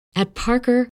At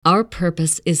Parker, our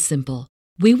purpose is simple.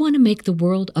 We want to make the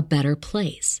world a better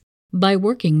place by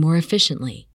working more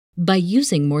efficiently, by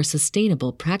using more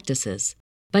sustainable practices,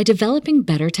 by developing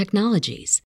better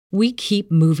technologies. We keep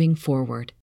moving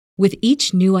forward. With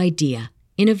each new idea,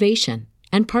 innovation,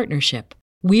 and partnership,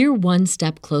 we're one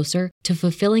step closer to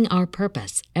fulfilling our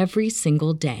purpose every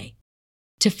single day.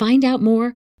 To find out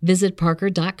more, visit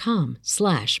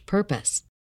parker.com/purpose.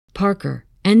 Parker,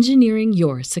 engineering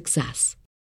your success.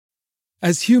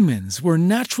 As humans, we're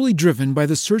naturally driven by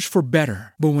the search for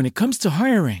better. But when it comes to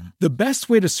hiring, the best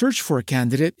way to search for a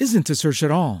candidate isn't to search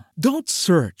at all. Don't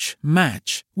search,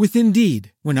 match with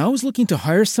Indeed. When I was looking to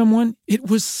hire someone, it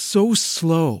was so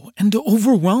slow and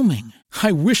overwhelming.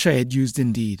 I wish I had used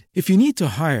Indeed. If you need to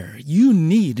hire, you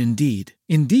need Indeed.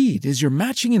 Indeed is your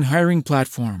matching and hiring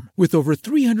platform with over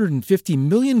 350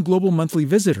 million global monthly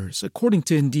visitors, according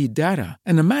to Indeed data,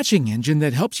 and a matching engine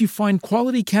that helps you find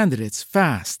quality candidates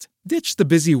fast. Ditch the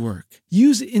busy work.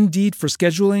 Use Indeed for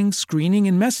scheduling, screening,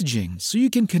 and messaging so you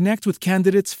can connect with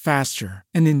candidates faster.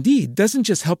 And Indeed doesn't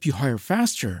just help you hire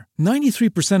faster.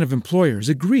 93% of employers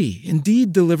agree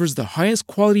Indeed delivers the highest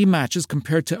quality matches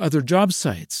compared to other job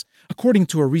sites, according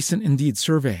to a recent Indeed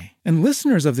survey. And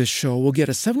listeners of this show will get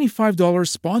a $75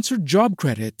 sponsored job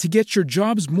credit to get your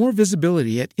jobs more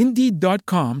visibility at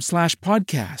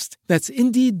Indeed.com/podcast. That's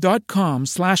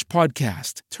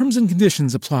Indeed.com/podcast. Terms and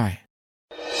conditions apply.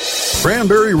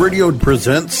 Cranberry Radio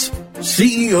presents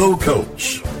CEO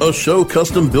Coach, a show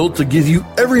custom built to give you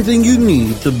everything you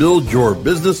need to build your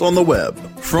business on the web.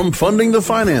 From funding to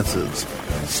finances,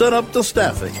 set up to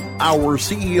staffing, our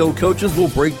CEO coaches will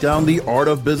break down the art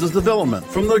of business development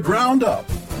from the ground up.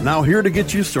 Now here to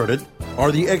get you started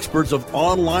are the experts of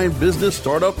online business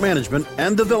startup management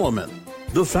and development,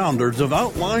 the founders of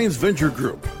Outlines Venture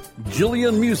Group,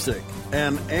 Jillian Musick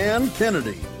and Ann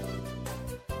Kennedy.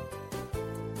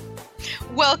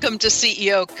 Welcome to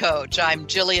CEO Coach. I'm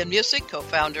Jillian Musick,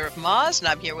 co-founder of Moz, and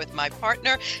I'm here with my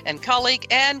partner and colleague,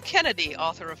 Ann Kennedy,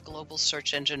 author of Global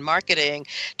Search Engine Marketing.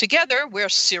 Together, we're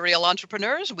serial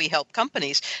entrepreneurs. We help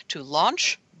companies to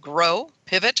launch, grow,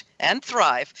 pivot, and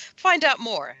thrive. Find out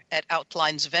more at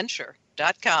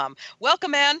outlinesventure.com.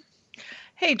 Welcome, Ann.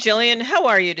 Hey, Jillian. How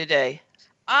are you today?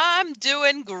 I'm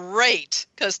doing great,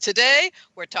 because today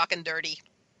we're talking dirty.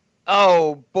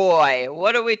 Oh, boy.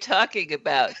 What are we talking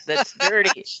about that's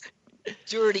dirty?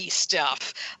 Dirty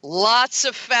stuff. Lots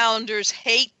of founders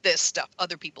hate this stuff.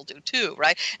 Other people do too,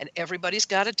 right? And everybody's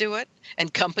got to do it.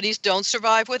 And companies don't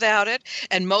survive without it.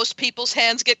 And most people's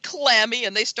hands get clammy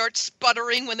and they start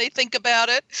sputtering when they think about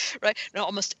it, right? And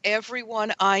almost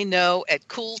everyone I know at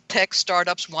cool tech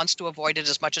startups wants to avoid it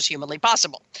as much as humanly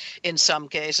possible. In some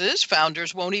cases,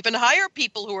 founders won't even hire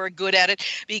people who are good at it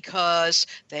because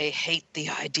they hate the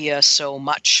idea so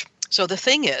much. So the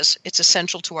thing is, it's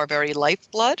essential to our very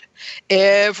lifeblood.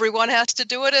 Everyone has to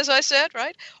do it, as I said,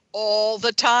 right? All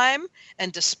the time.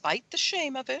 And despite the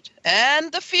shame of it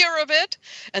and the fear of it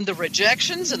and the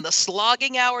rejections and the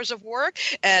slogging hours of work,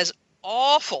 as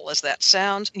awful as that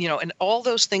sounds, and all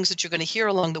those things that you're going to hear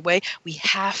along the way, we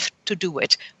have to do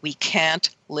it. We can't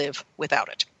live without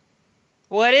it.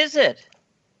 What is it?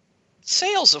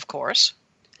 Sales, of course.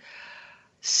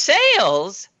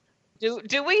 Sales?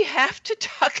 Do we have to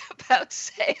talk about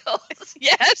sales?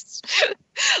 Yes.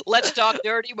 Let's talk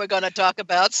dirty. We're going to talk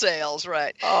about sales,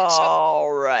 right?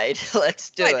 All right. Let's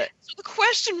do it. So the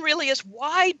question really is,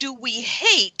 why do we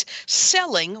hate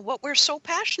selling what we're so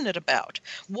passionate about?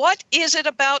 What is it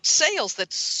about sales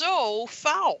that's so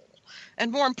foul?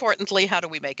 And more importantly, how do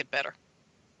we make it better?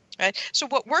 Right? So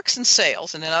what works in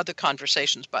sales and in other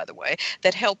conversations, by the way,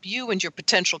 that help you and your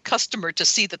potential customer to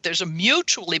see that there's a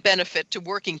mutually benefit to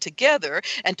working together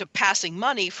and to passing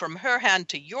money from her hand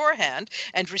to your hand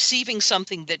and receiving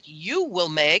something that you will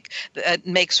make that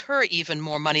makes her even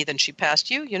more money than she passed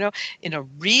you, in a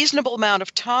reasonable amount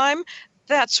of time.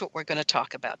 That's what we're going to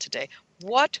talk about today.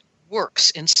 What works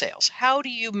in sales? How do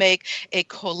you make a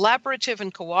collaborative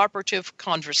and cooperative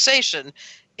conversation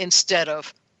instead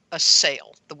of a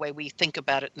sale, the way we think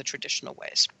about it in the traditional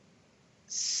ways?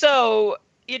 So,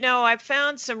 I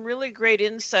found some really great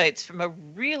insights from a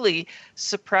really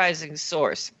surprising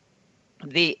source,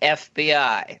 the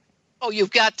FBI. Oh,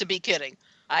 you've got to be kidding.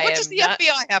 What does the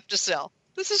FBI have to sell?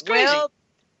 This is crazy. Well,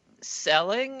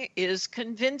 selling is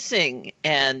convincing.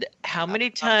 And how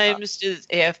many times is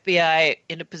the FBI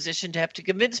in a position to have to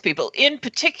convince people? In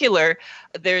particular,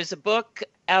 there's a book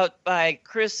out by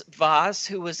Chris Voss,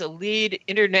 who was a lead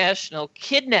international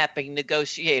kidnapping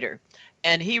negotiator.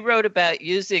 And he wrote about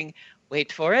using,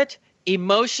 wait for it,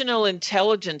 Emotional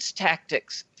Intelligence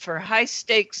Tactics for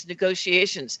High-Stakes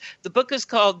Negotiations. The book is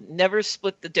called Never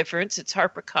Split the Difference. It's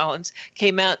HarperCollins,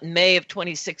 came out in May of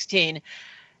 2016.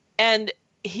 And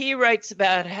he writes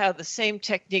about how the same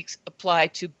techniques apply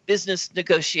to business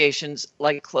negotiations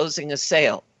like closing a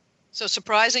sale. So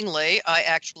surprisingly, I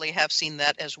actually have seen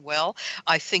that as well.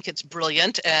 I think it's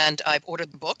brilliant, and I've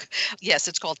ordered the book. Yes,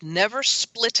 it's called Never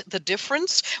Split the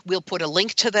Difference. We'll put a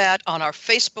link to that on our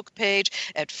Facebook page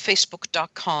at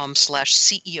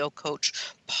facebook.com/CEO Coach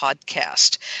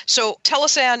Podcast. So tell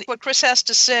us, Ann, what Chris has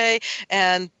to say,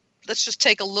 and let's just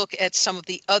take a look at some of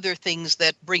the other things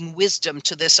that bring wisdom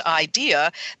to this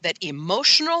idea that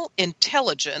emotional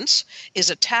intelligence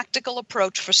is a tactical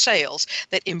approach for sales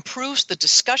that improves the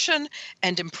discussion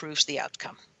and improves the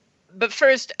outcome. But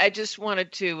first, I just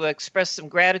wanted to express some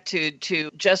gratitude to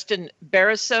Justin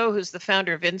Bariso, who's the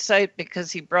founder of Insight,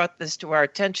 because he brought this to our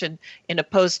attention in a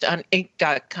post on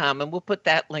Inc.com, and we'll put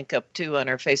that link up too on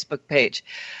our Facebook page.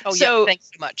 Oh, yeah, thanks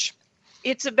so much.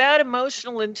 It's about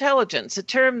emotional intelligence, a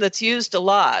term that's used a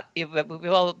lot. We've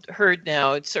all heard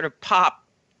now, it's sort of pop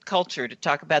culture to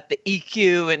talk about the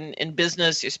EQ in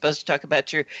business. You're supposed to talk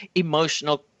about your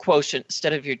emotional quotient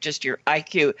instead of just your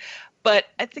IQ. But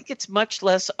I think it's much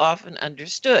less often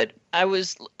understood. I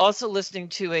was also listening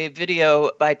to a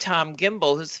video by Tom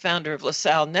Gimbel, who's the founder of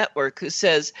LaSalle Network, who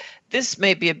says this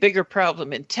may be a bigger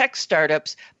problem in tech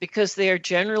startups because they are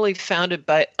generally founded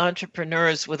by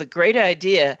entrepreneurs with a great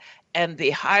idea and the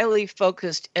highly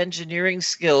focused engineering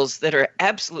skills that are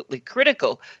absolutely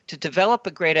critical to develop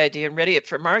a great idea and ready it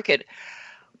for market,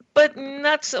 but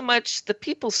not so much the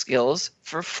people skills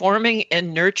for forming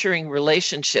and nurturing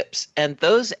relationships. And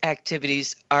those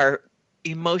activities are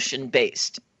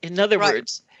emotion-based. In other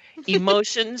words,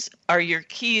 emotions are your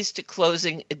keys to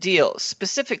closing a deal,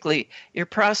 specifically your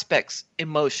prospects'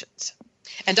 emotions.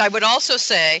 And I would also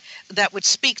say that would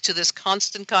speak to this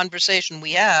constant conversation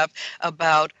we have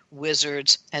about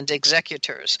wizards and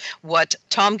executors. What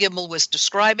Tom Gimbel was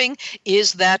describing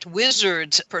is that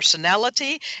wizard's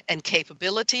personality and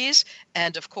capabilities,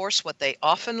 and of course what they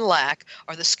often lack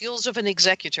are the skills of an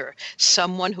executor,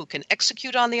 someone who can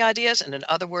execute on the ideas, and in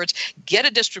other words, get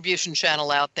a distribution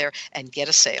channel out there and get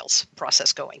a sales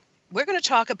process going. We're going to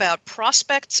talk about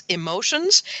prospects'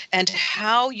 emotions and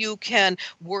how you can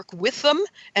work with them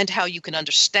and how you can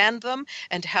understand them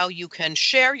and how you can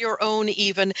share your own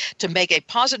even to make a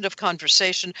positive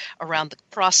conversation around the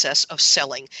process of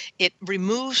selling. It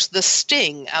removes the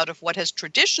sting out of what has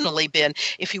traditionally been,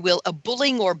 if you will, a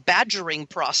bullying or badgering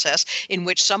process in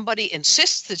which somebody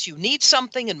insists that you need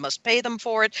something and must pay them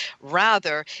for it.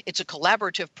 Rather, it's a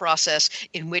collaborative process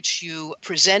in which you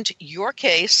present your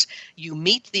case, you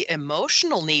meet the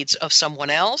emotional needs of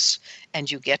someone else, and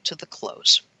you get to the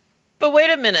close. But wait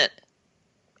a minute.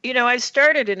 I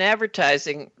started in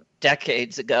advertising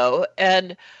decades ago,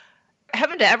 and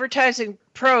haven't advertising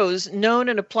pros known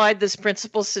and applied this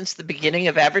principle since the beginning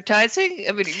of advertising?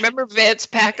 I mean, remember Vance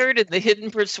Packard and the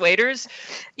Hidden Persuaders?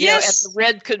 Yes. And the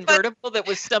red convertible that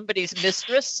was somebody's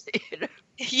mistress?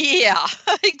 Yeah,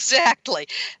 exactly.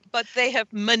 But they have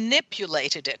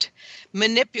manipulated it.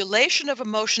 Manipulation of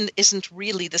emotion isn't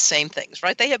really the same things,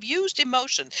 right? They have used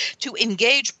emotion to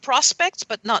engage prospects,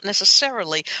 but not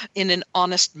necessarily in an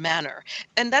honest manner.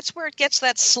 And that's where it gets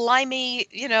that slimy,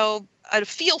 a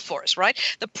feel for us, right?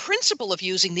 The principle of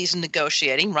using these in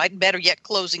negotiating, right, better yet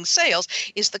closing sales,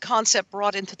 is the concept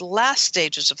brought into the last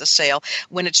stages of the sale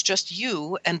when it's just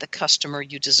you and the customer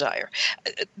you desire.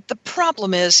 The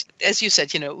problem is, as you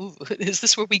said, is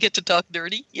this where we get to talk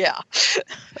dirty? Yeah.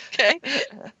 Okay.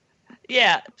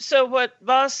 Yeah. So what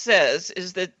Voss says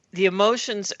is that the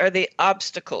emotions are the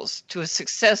obstacles to a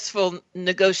successful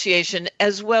negotiation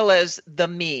as well as the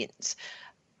means.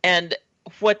 And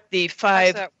what the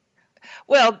five...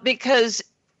 Well, because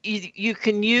you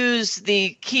can use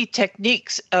the key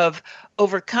techniques of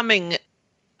overcoming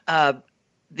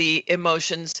the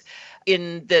emotions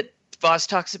that Voss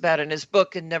talks about in his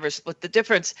book and Never Split the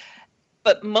Difference.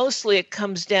 But mostly it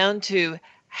comes down to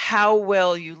how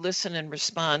well you listen and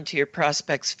respond to your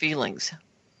prospects' feelings.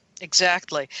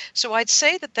 Exactly. So I'd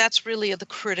say that that's really the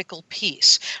critical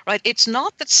piece, right? It's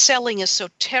not that selling is so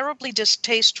terribly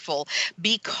distasteful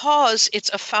because it's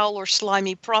a foul or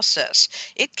slimy process.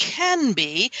 It can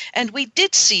be, and we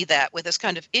did see that with this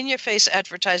kind of in-your-face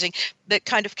advertising that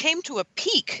kind of came to a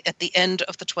peak at the end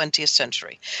of the 20th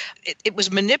century. It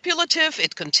was manipulative.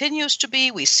 It continues to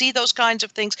be. We see those kinds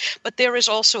of things, but there is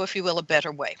also, if you will, a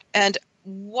better way. And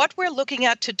what we're looking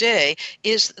at today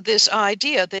is this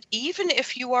idea that even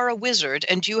if you are a wizard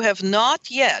and you have not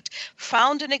yet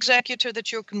found an executor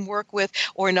that you can work with,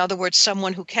 or in other words,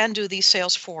 someone who can do these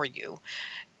sales for you,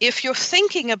 if you're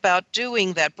thinking about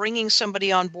doing that, bringing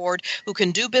somebody on board who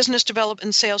can do business development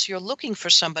and sales, you're looking for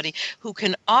somebody who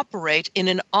can operate in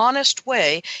an honest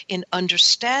way in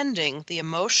understanding the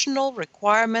emotional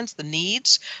requirements, the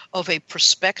needs of a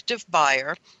prospective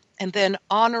buyer, and then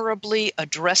honorably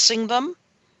addressing them,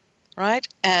 right?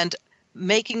 And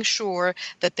making sure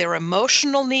that their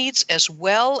emotional needs as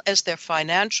well as their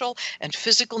financial and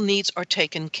physical needs are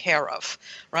taken care of,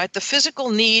 right? The physical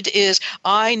need is,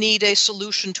 I need a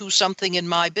solution to something in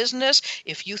my business.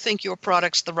 If you think your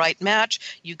product's the right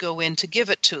match, you go in to give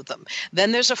it to them.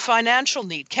 Then there's a financial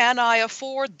need. Can I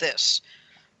afford this?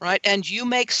 Right? And you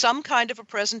make some kind of a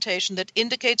presentation that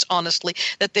indicates honestly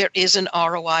that there is an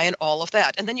ROI in all of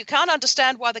that. And then you can't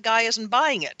understand why the guy isn't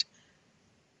buying it.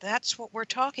 That's what we're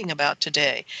talking about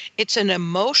today. It's an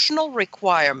emotional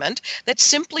requirement that's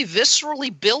simply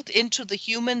viscerally built into the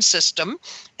human system,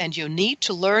 and you need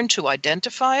to learn to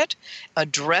identify it,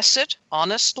 address it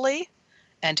honestly,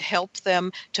 and help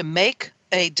them to make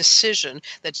a decision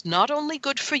that's not only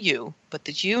good for you, but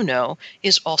that you know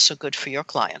is also good for your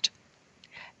client.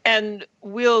 And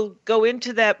we'll go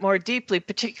into that more deeply,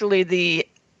 particularly the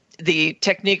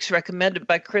techniques recommended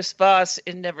by Chris Voss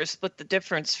in Never Split the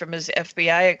Difference from his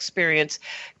FBI experience,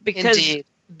 because Indeed.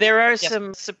 there are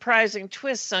some surprising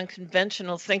twists on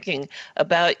conventional thinking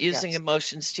about using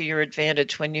emotions to your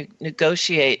advantage when you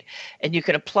negotiate. And you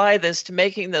can apply this to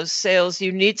making those sales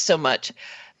you need so much.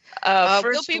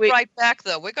 We'll be right back,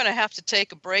 though. We're going to have to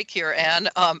take a break here, Anne,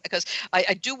 because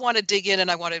I do want to dig in,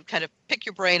 and I want to kind of pick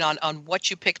your brain on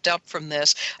what you picked up from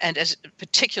this, and as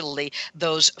particularly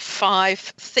those 5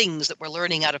 things that we're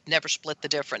learning out of Never Split the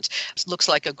Difference. It looks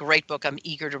like a great book. I'm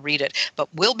eager to read it. But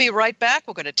we'll be right back.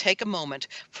 We're going to take a moment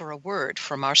for a word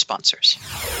from our sponsors.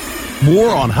 More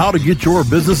on how to get your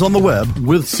business on the web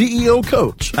with CEO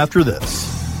Coach after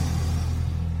this.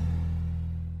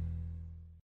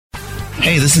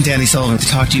 Hey, this is Danny Sullivan to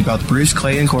talk to you about Bruce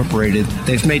Clay Incorporated.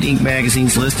 They've made Inc.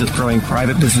 magazine's list of growing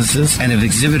private businesses and have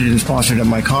exhibited and sponsored at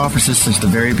my conferences since the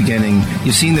very beginning.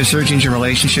 You've seen their search engine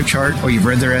relationship chart, or you've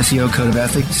read their SEO code of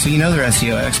ethics, so you know they're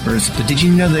SEO experts. But did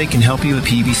you know they can help you with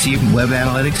PPC, web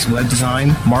analytics, web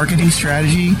design, marketing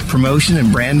strategy, promotion,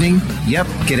 and branding? Yep,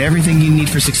 get everything you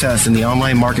need for success in the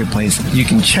online marketplace. You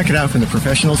can check it out from the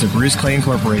professionals at Bruce Clay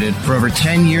Incorporated. For over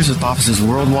 10 years with offices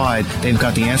worldwide, they've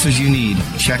got the answers you need.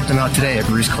 Check them out today at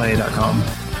bruceclay.com.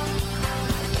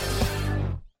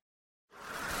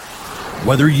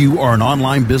 Whether you are an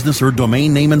online business or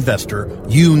domain name investor,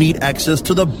 you need access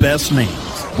to the best names.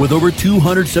 With over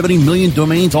 270 million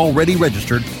domains already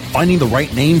registered, finding the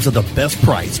right names at the best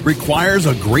price requires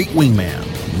a great wingman.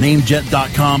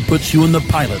 Namejet.com puts you in the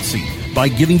pilot seat by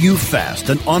giving you fast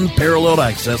and unparalleled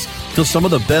access to some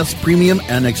of the best premium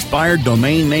and expired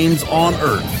domain names on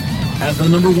earth. As the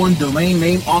 #1 domain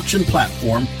name auction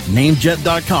platform,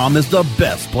 Namejet.com is the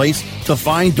best place to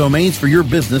find domains for your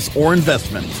business or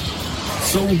investment.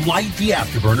 So light the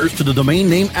afterburners to the domain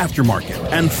name aftermarket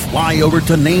and fly over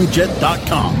to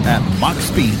Namejet.com at Mach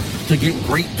speed to get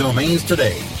great domains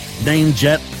today.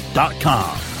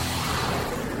 Namejet.com.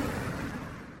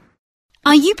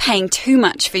 Are you paying too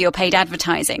much for your paid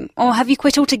advertising, or have you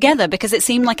quit altogether because it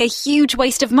seemed like a huge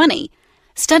waste of money?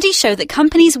 Studies show that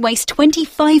companies waste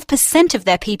 25% of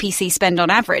their PPC spend on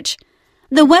average.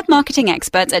 The web marketing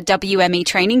experts at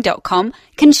WMEtraining.com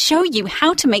can show you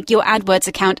how to make your AdWords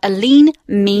account a lean,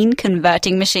 mean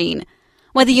converting machine.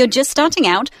 Whether you're just starting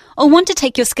out or want to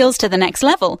take your skills to the next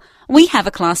level, we have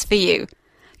a class for you.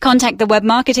 Contact the web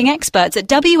marketing experts at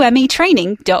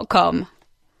WMEtraining.com.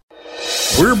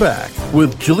 We're back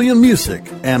with Jillian Music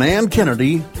and Ann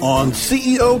Kennedy on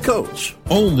CEO Coach,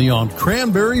 only on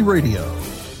Cranberry Radio.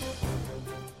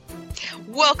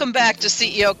 Welcome back to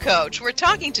CEO Coach. We're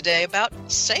talking today about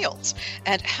sales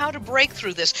and how to break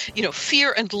through this,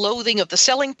 fear and loathing of the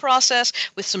selling process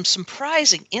with some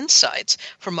surprising insights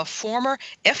from a former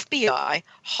FBI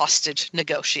hostage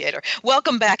negotiator.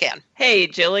 Welcome back, Ann. Hey,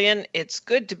 Jillian. It's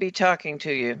good to be talking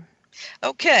to you.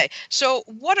 Okay, so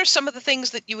what are some of the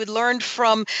things that you had learned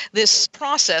from this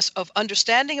process of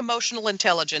understanding emotional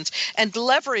intelligence and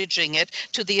leveraging it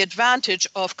to the advantage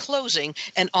of closing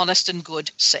an honest and good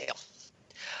sale?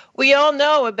 We all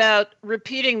know about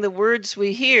repeating the words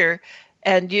we hear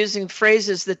and using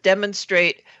phrases that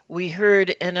demonstrate we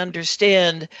heard and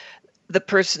understand the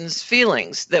person's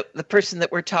feelings, the person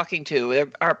that we're talking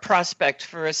to, our prospect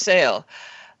for a sale.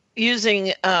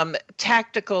 Using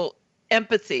tactical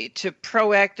empathy to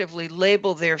proactively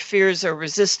label their fears or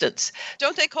resistance.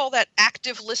 Don't they call that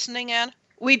active listening, Ann?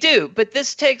 We do, but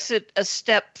this takes it a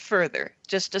step further,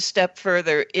 just a step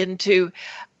further into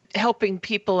helping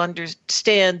people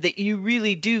understand that you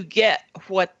really do get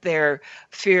what their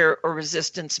fear or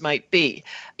resistance might be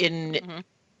in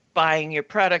buying your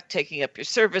product, taking up your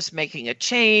service, making a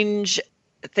change,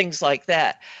 things like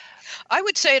that. I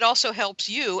would say it also helps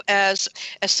you as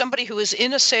somebody who is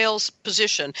in a sales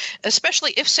position,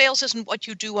 especially if sales isn't what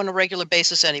you do on a regular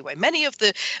basis anyway. Many of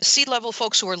the C-level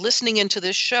folks who are listening into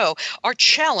this show are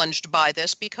challenged by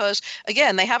this because,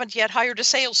 again, they haven't yet hired a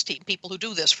sales team, people who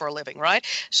do this for a living, right?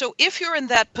 So if you're in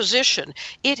that position,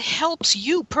 it helps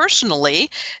you personally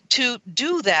to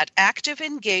do that active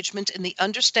engagement in the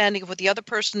understanding of what the other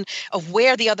person, of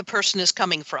where the other person is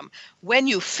coming from. When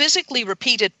you physically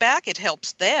repeat it back, it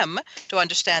helps them to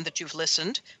understand that you've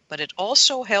listened, but it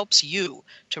also helps you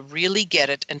to really get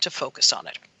it and to focus on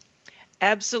it.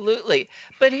 Absolutely.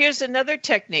 But here's another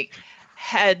technique.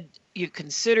 Had you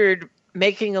considered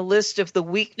making a list of the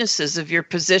weaknesses of your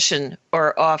position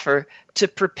or offer to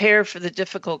prepare for the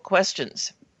difficult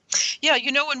questions? Yeah,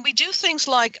 when we do things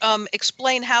like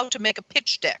explain how to make a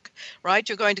pitch deck, right?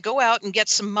 You're going to go out and get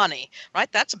some money, right?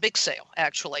 That's a big sale,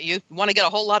 actually. You want to get a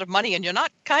whole lot of money, and you're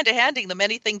not kind of handing them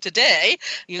anything today.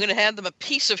 You're going to hand them a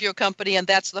piece of your company, and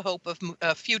that's the hope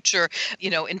of future,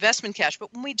 investment cash.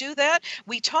 But when we do that,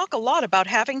 we talk a lot about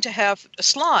having to have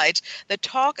slides that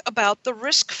talk about the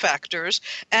risk factors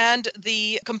and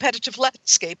the competitive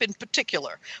landscape in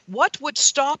particular. What would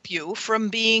stop you from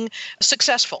being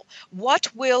successful?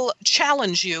 What will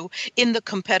challenge you in the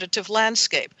competitive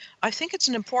landscape? I think it's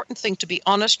an important thing to be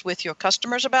honest with your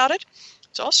customers about it.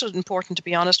 It's also important to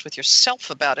be honest with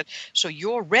yourself about it, so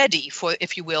you're ready for,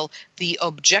 if you will, the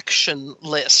objection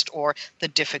list or the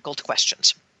difficult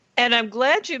questions. And I'm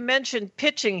glad you mentioned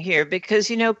pitching here because,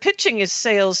 pitching is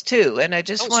sales too. And I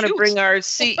just want to bring our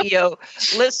CEO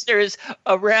listeners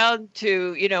around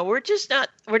to,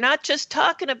 we're not just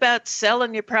talking about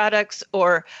selling your products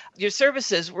or your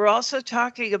services. We're also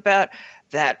talking about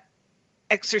that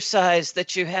exercise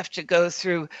that you have to go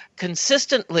through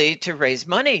consistently to raise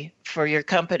money for your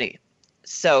company.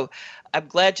 So I'm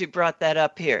glad you brought that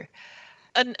up here.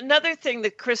 Another thing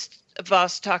that Chris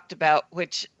Voss talked about,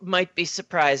 which might be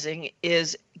surprising,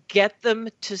 is get them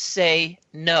to say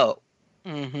no.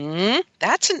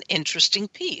 That's an interesting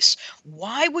piece.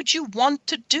 Why would you want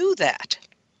to do that?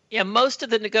 Yeah, most of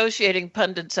the negotiating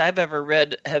pundits I've ever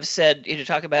read have said,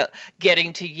 talk about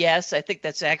getting to yes. I think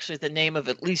that's actually the name of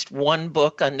at least one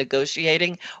book on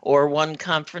negotiating or one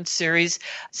conference series.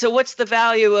 So what's the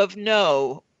value of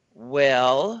no?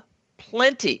 Well,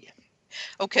 plenty.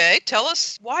 Okay, tell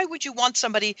us, why would you want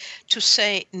somebody to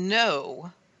say no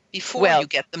before you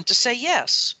get them to say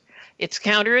yes? It's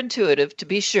counterintuitive, to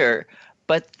be sure,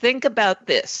 but think about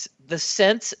this. The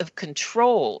sense of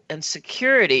control and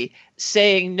security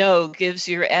saying no gives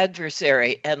your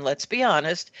adversary, and let's be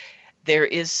honest, there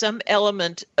is some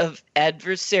element of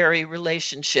adversary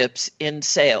relationships in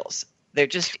sales. There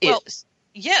just is.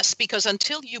 Yes, because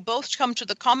until you both come to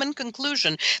the common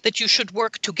conclusion that you should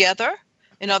work together,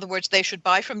 in other words, they should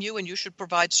buy from you and you should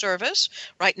provide service.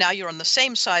 Right now, you're on the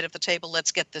same side of the table.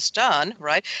 Let's get this done,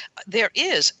 right? There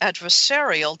is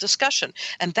adversarial discussion.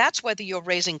 And that's whether you're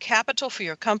raising capital for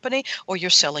your company or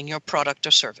you're selling your product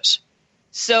or service.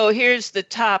 So here's the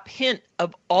top hint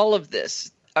of all of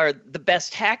this, or the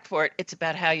best hack for it. It's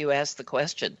about how you ask the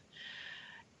question.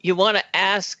 You want to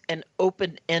ask an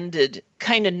open-ended,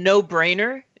 kind of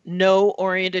no-brainer,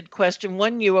 no-oriented question.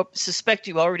 One you suspect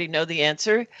you already know the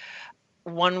answer.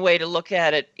 One way to look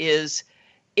at it is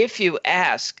if you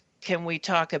ask, can we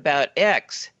talk about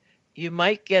X? You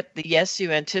might get the yes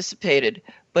you anticipated,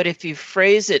 but if you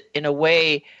phrase it in a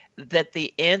way that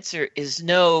the answer is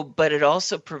no, but it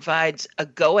also provides a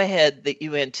go-ahead that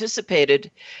you anticipated,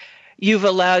 you've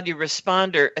allowed your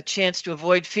responder a chance to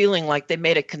avoid feeling like they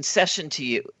made a concession to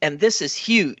you. And this is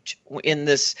huge in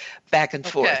this back and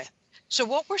forth. So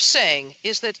what we're saying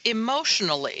is that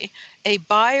emotionally, a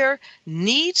buyer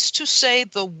needs to say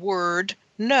the word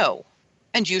no,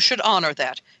 and you should honor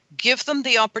that. Give them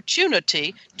the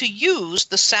opportunity to use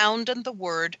the sound and the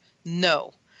word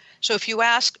no. So if you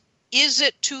ask, is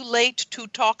it too late to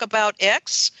talk about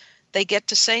X? They get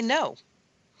to say no.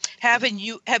 Have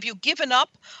you given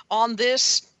up on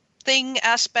this thing,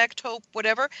 aspect, hope,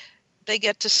 whatever? They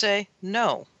get to say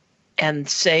no. And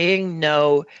saying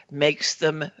no makes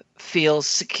them feel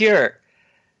secure.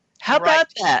 How about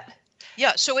that?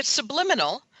 Yeah, so it's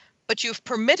subliminal, but you've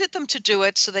permitted them to do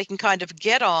it so they can kind of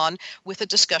get on with a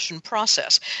discussion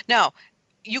process. Now,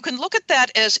 you can look at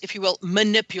that as, if you will,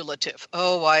 manipulative.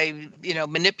 Oh, I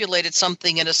manipulated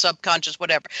something in a subconscious,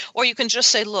 whatever. Or you can just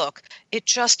say, look, it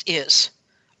just is.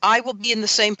 I will be in the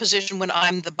same position when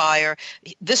I'm the buyer.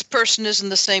 This person is in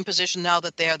the same position now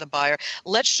that they're the buyer.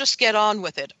 Let's just get on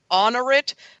with it. Honor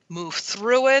it. Move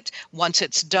through it. Once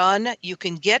it's done, you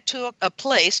can get to a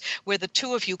place where the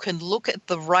two of you can look at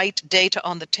the right data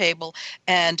on the table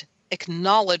and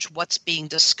acknowledge what's being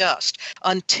discussed.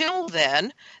 Until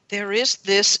then, there is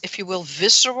this, if you will,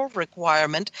 visceral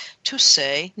requirement to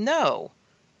say no.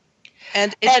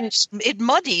 And it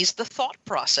muddies the thought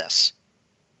process.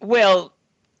 Well,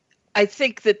 I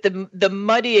think that the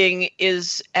muddying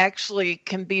is actually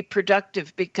can be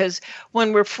productive, because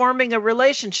when we're forming a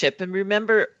relationship, and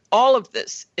remember, all of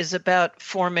this is about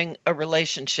forming a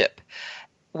relationship,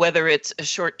 whether it's a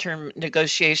short-term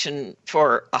negotiation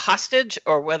for a hostage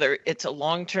or whether it's a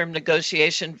long-term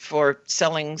negotiation for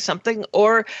selling something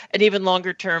or an even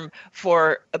longer term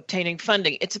for obtaining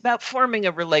funding. It's about forming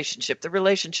a relationship. The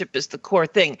relationship is the core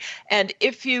thing. And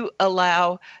if you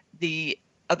allow the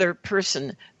other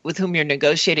person with whom you're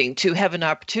negotiating to have an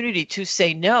opportunity to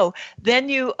say no, then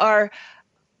you are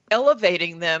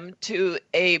elevating them to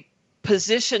a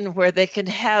position where they can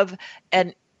have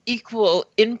an equal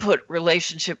input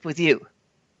relationship with you.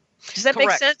 Does that make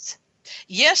sense?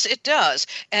 Yes, it does.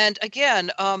 And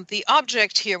again, the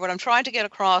object here, what I'm trying to get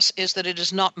across is that it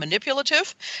is not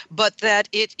manipulative, but that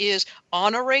it is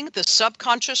honoring the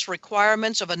subconscious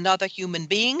requirements of another human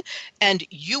being, and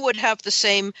you would have the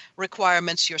same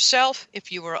requirements yourself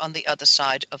if you were on the other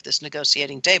side of this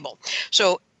negotiating table.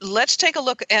 So let's take a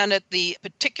look at the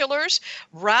particulars.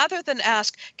 Rather than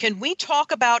ask, can we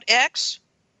talk about X,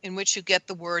 in which you get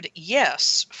the word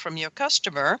yes from your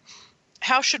customer,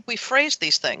 how should we phrase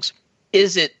these things?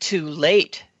 Is it too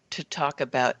late to talk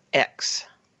about X?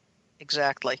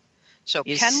 Exactly. So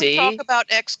we talk about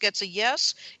X gets a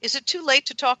yes. Is it too late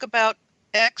to talk about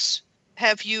X?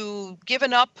 Have you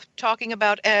given up talking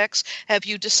about X? Have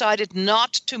you decided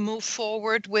not to move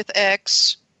forward with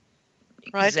X?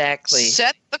 Right? Exactly.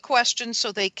 Set the question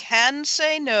so they can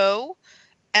say no,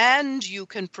 and you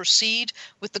can proceed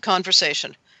with the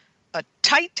conversation. A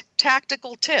tight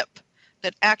tactical tip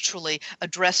that actually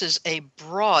addresses a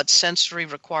broad sensory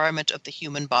requirement of the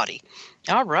human body.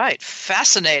 All right,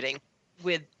 fascinating.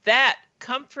 With that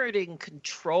comforting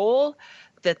control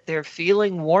that they're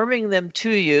feeling warming them to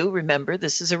you, remember,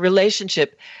 this is a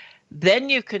relationship, then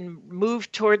you can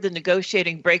move toward the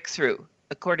negotiating breakthrough,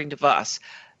 according to Voss.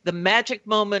 The magic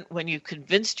moment when you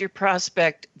convinced your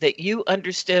prospect that you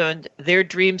understand their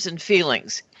dreams and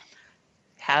feelings.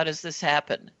 How does this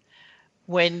happen?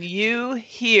 When you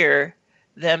hear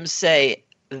them say,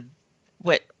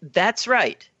 that's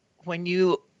right, when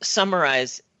you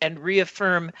summarize and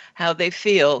reaffirm how they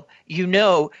feel, you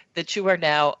know that you are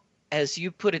now, as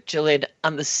you put it, Jillian,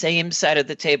 on the same side of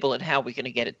the table and how we're going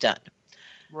to get it done.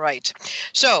 Right.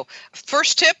 So,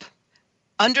 first tip,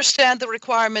 understand the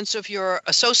requirements of your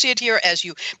associate here as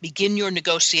you begin your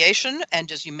negotiation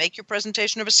and as you make your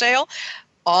presentation of a sale.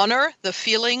 Honor the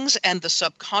feelings and the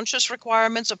subconscious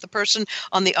requirements of the person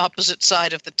on the opposite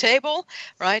side of the table,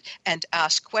 right? And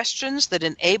ask questions that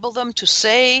enable them to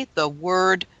say the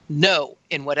word no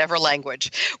in whatever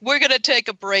language. We're going to take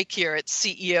a break here at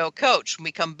CEO Coach. When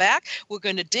we come back, we're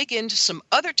going to dig into some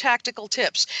other tactical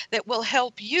tips that will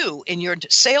help you in your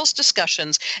sales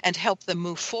discussions and help them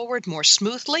move forward more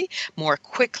smoothly, more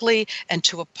quickly, and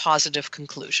to a positive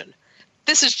conclusion.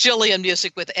 This is Jillian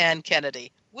Music with Ann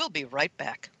Kennedy. We'll be right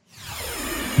back.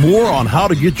 More on how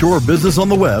to get your business on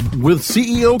the web with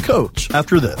CEO Coach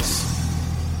after this.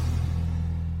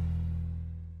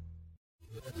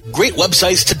 Great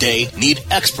websites today need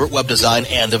expert web design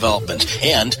and development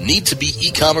and need to be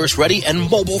e-commerce ready and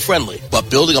mobile friendly.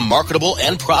 But building a marketable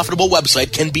and profitable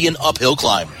website can be an uphill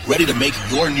climb. Ready to make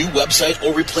your new website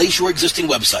or replace your existing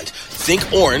website?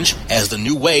 Think Orange as the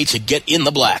new way to get in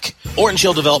the black. Orange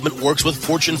Hill Development works with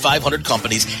Fortune 500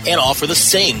 companies and offer the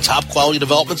same top quality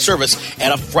development service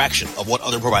at a fraction of what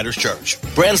other providers charge.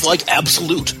 Brands like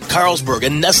Absolute, Carlsberg,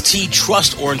 and Nestea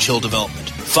trust Orange Hill Development.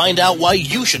 Find out why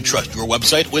you should trust your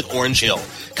website with Orange Hill.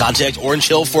 Contact Orange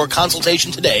Hill for a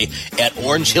consultation today at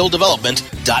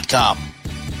orangehilldevelopment.com.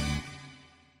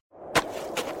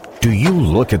 Do you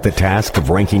look at the task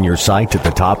of ranking your site at the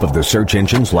top of the search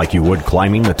engines like you would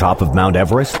climbing the top of Mount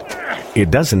Everest? It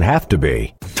doesn't have to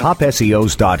be.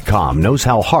 TopSEOs.com knows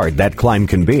how hard that climb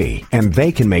can be, and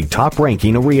they can make top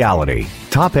ranking a reality.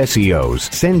 Top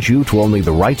SEOs sends you to only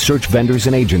the right search vendors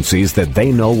and agencies that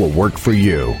they know will work for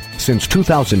you. Since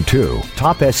 2002,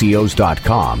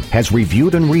 TopSEOs.com has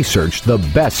reviewed and researched the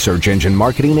best search engine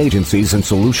marketing agencies and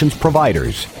solutions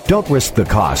providers. Don't risk the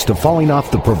cost of falling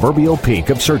off the proverbial peak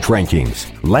of search rankings.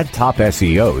 Let Top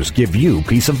SEOs give you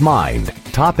peace of mind.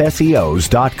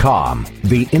 TopSEOs.com,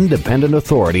 the independent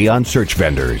authority on search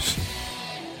vendors.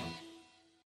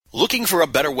 Looking for a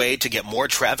better way to get more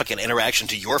traffic and interaction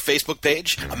to your Facebook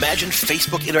page? Imagine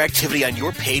Facebook interactivity on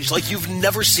your page like you've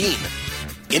never seen.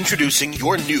 Introducing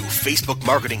your new Facebook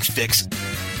marketing fix,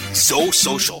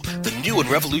 ZoSocial, the new and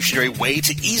revolutionary way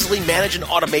to easily manage and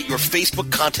automate your Facebook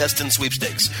contests and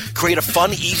sweepstakes. Create a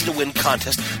fun, easy-to-win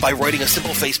contest by writing a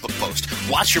simple Facebook post.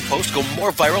 Watch your post go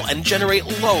more viral and generate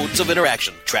loads of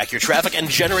interaction. Track your traffic and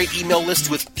generate email lists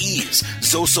with ease.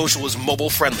 ZoSocial is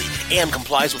mobile-friendly and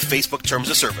complies with Facebook terms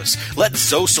of service. Let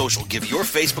ZoSocial give your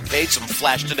Facebook page some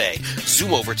flash today.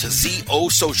 Zoom over to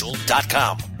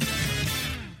ZoSocial.com.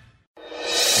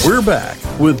 We're back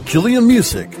with Jillian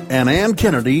Music and Ann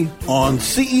Kennedy on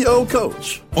CEO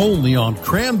Coach, only on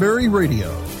Cranberry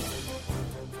Radio.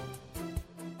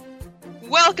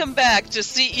 Welcome back to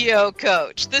CEO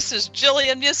Coach. This is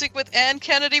Jillian Music with Ann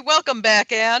Kennedy. Welcome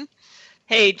back, Ann.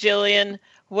 Hey, Jillian.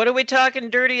 What are we talking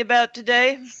dirty about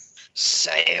today?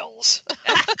 Sales.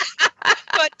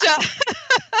 But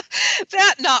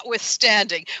that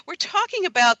notwithstanding, we're talking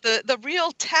about the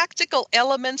real tactical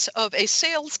elements of a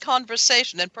sales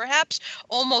conversation, and perhaps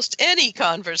almost any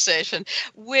conversation,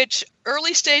 which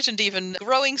early stage and even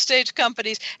growing stage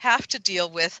companies have to deal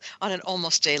with on an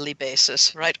almost daily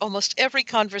basis, right? Almost every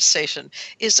conversation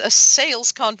is a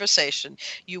sales conversation.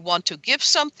 You want to give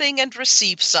something and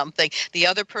receive something. The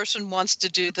other person wants to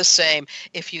do the same.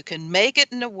 If you can make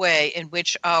it in a way in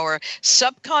which our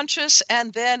subconscious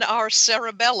and then our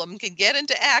cerebellum can get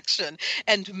into action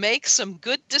and make some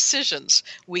good decisions,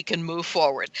 we can move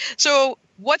forward. So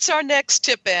what's our next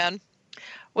tip, Ann?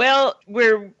 Well,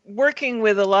 we're working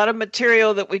with a lot of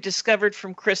material that we discovered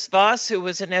from Chris Voss, who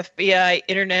was an FBI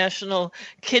international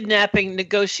kidnapping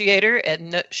negotiator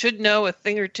and should know a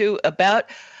thing or two about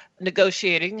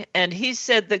negotiating. And he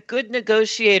said that good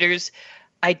negotiators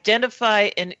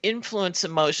identify and influence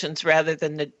emotions rather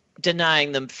than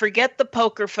denying them. Forget the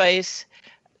poker face.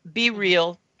 Be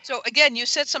real. So again, you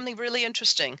said something really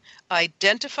interesting.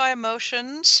 Identify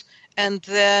emotions and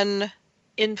then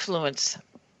influence.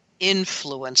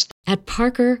 At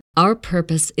Parker, our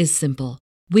purpose is simple.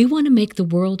 We want to make the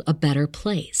world a better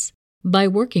place by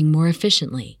working more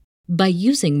efficiently, by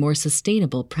using more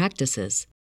sustainable practices,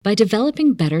 by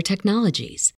developing better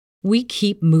technologies. We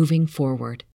keep moving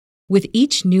forward. With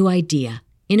each new idea,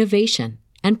 innovation,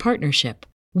 and partnership,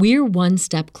 we're one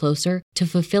step closer to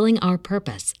fulfilling our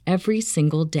purpose every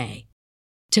single day.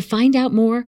 To find out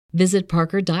more, visit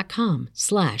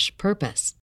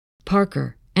parker.com/purpose.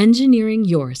 Parker, engineering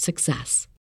your success.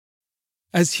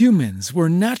 As humans, we're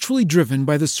naturally driven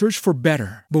by the search for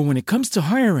better. But when it comes to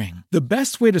hiring, the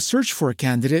best way to search for a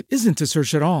candidate isn't to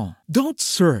search at all. Don't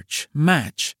search,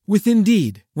 match with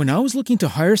Indeed. When I was looking to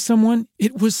hire someone,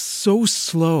 it was so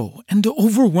slow and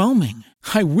overwhelming.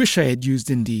 I wish I had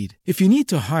used Indeed. If you need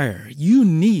to hire, you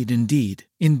need Indeed.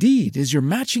 Indeed is your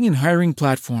matching and hiring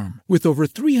platform with over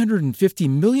 350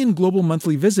 million global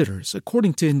monthly visitors,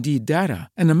 according to Indeed data,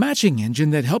 and a matching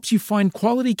engine that helps you find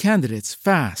quality candidates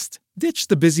fast. Ditch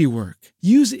the busy work.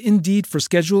 Use Indeed for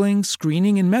scheduling,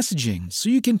 screening, and messaging so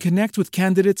you can connect with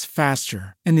candidates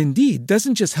faster. And Indeed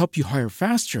doesn't just help you hire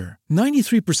faster.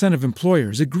 93% of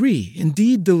employers agree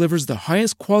Indeed delivers the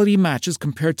highest quality matches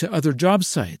compared to other job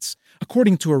sites,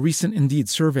 according to a recent Indeed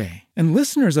survey. And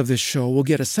listeners of this show will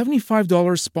get a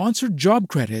 $75 sponsored job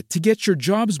credit to get your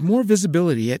jobs more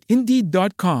visibility at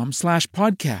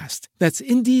Indeed.com/podcast. That's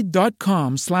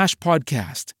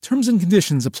Indeed.com/podcast. Terms and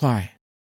conditions apply.